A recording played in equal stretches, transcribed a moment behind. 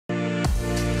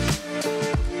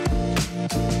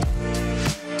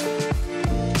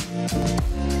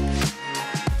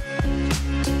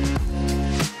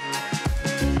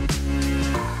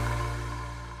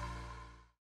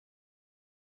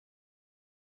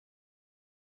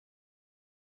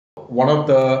one of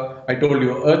the, I told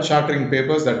you, earth-shattering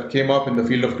papers that came up in the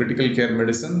field of critical care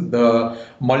medicine, the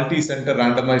multicenter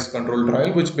randomized control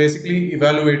trial, which basically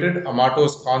evaluated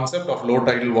Amato's concept of low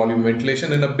tidal volume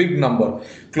ventilation in a big number,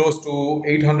 close to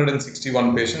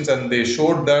 861 patients, and they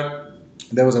showed that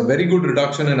there was a very good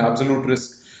reduction in absolute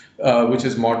risk, which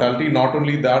is mortality. Not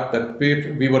only that,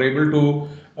 we were able to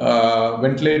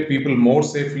ventilate people more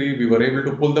safely. We were able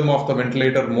to pull them off the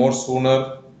ventilator more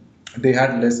sooner. They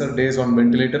had lesser days on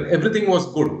ventilator. Everything was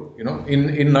good, you know,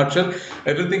 in nutshell,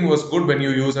 everything was good when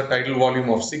you use a tidal volume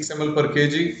of 6 ml per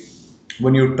kg,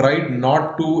 when you tried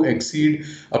not to exceed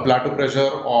a plateau pressure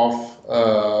of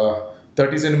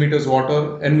 30 centimeters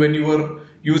water, and when you were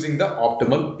using the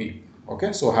optimal PEEP.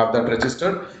 Okay, so have that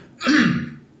registered.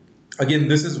 Again,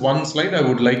 this is one slide. I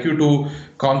would like you to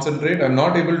concentrate. I'm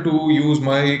not able to use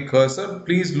my cursor.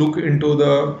 Please look into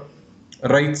the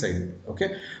right side.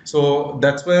 Okay, so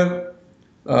that's where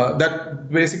that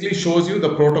basically shows you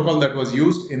the protocol that was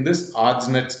used in this ARDS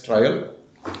Net trial.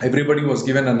 Everybody was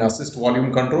given an assist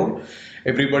volume control.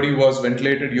 Everybody was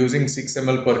ventilated using 6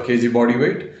 ml per kg body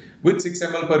weight. With 6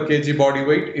 ml per kg body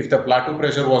weight, if the plateau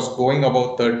pressure was going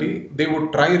above 30, they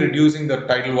would try reducing the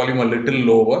tidal volume a little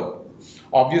lower.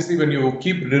 Obviously, when you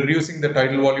keep reducing the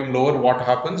tidal volume lower, what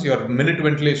happens? Your minute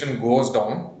ventilation goes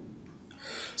down.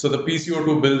 So the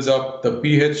PCO2 builds up, the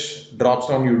pH drops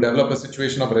down, you develop a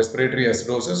situation of respiratory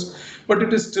acidosis, but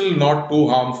it is still not too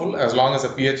harmful. As long as the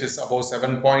pH is above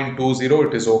 7.20,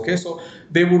 it is okay. So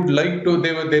they would like to,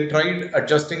 they tried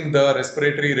adjusting the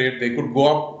respiratory rate. They could go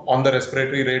up on the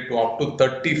respiratory rate to up to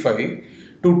 35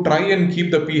 to try and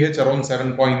keep the pH around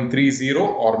 7.30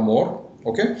 or more.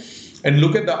 Okay. And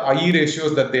look at the IE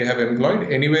ratios that they have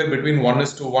employed, anywhere between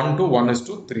 1:1 to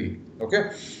 1:3. Okay,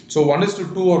 so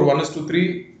 1:2 or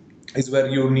 1:3 is where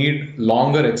you need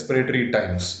longer expiratory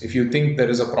times. If you think there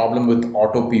is a problem with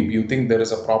auto PEEP, you think there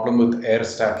is a problem with air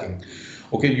stacking.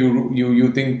 Okay,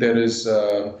 you think there is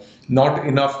not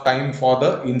enough time for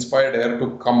the inspired air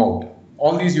to come out.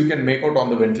 All these you can make out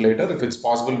on the ventilator. If it's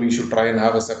possible, we should try and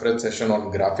have a separate session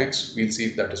on graphics. We'll see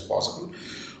if that is possible.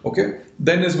 Okay,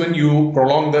 then is when you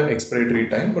prolong the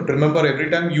expiratory time. But remember, every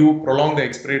time you prolong the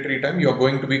expiratory time, you are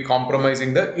going to be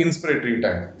compromising the inspiratory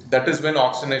time. That is when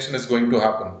oxygenation is going to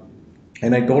happen.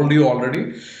 And I told you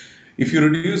already, if you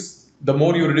reduce, the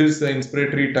more you reduce the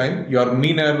inspiratory time, your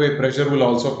mean airway pressure will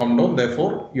also come down.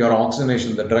 Therefore, your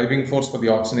oxygenation, the driving force for the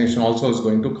oxygenation also is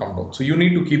going to come down. So you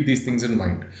need to keep these things in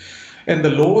mind. And the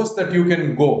lowest that you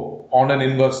can go on an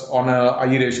inverse, on a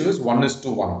IE ratio is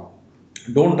 1:1.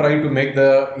 Don't try to make the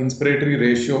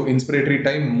inspiratory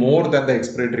time more than the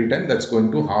expiratory time. That's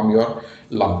going to harm your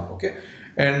lung. Okay,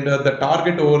 and the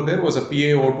target over there was a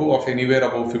PaO2 of anywhere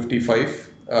above 55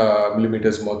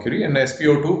 millimeters mercury, and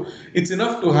SpO2, it's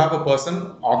enough to have a person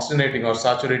oxygenating or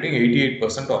saturating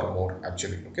 88% or more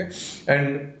actually. Okay,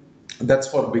 and that's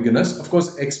for beginners. Of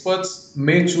course, experts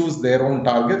may choose their own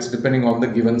targets depending on the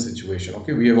given situation.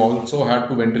 Okay, we have also had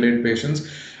to ventilate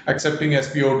patients accepting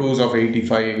SpO2s of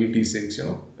 85, 86, you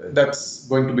know, that's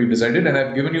going to be decided. And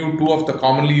I've given you two of the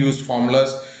commonly used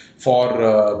formulas for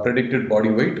predicted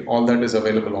body weight. All that is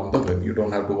available on the web. You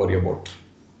don't have to worry about.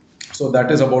 So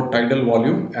that is about tidal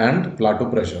volume and plateau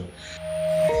pressure.